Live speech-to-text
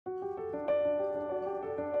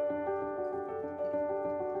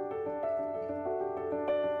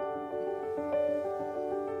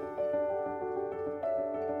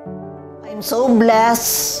I'm so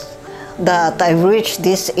blessed that I've reached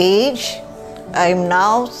this age. I'm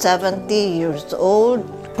now 70 years old.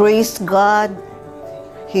 Praise God,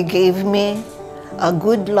 He gave me a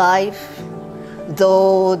good life,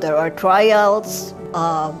 though there are trials,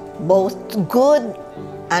 both good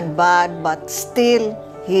and bad, but still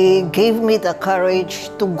He gave me the courage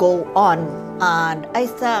to go on. And I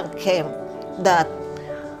thank Him that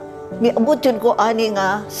miabot yun ko ani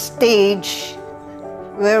nga stage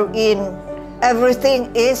wherein everything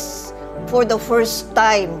is for the first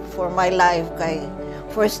time for my life. Kay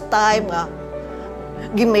first time nga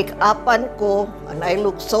gimake-upan ko and I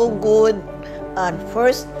look so good, and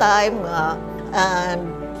first time nga, and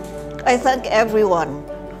I thank everyone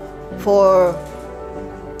for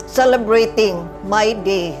celebrating my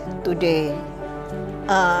day today.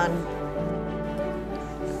 And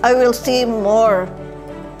I will see more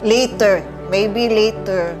later, maybe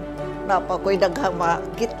later, na pa ko'y daghang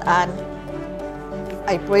makitaan.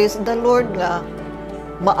 I praise the Lord nga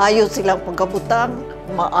maayo silang pagkabutang,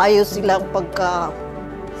 maayo silang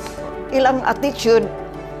ilang attitude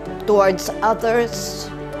towards others.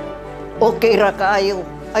 Okay ra kayo.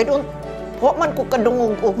 Wa man ko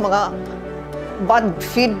kadungog og mga bad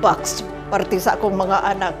feedbacks parte sa akong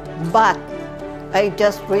mga anak, but I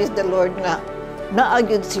just praise the Lord nga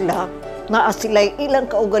naagid sila, naa sila'y ilang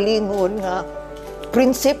kaugalingon nga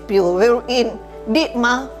prinsipyo wherein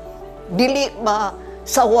dili ma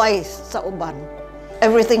saway sa uban.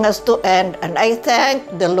 Everything has to end, and I thank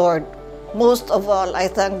the Lord. Most of all, I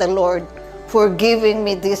thank the Lord for giving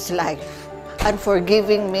me this life and for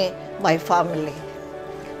giving me my family.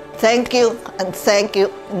 Thank you, and thank you,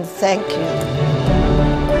 and thank you.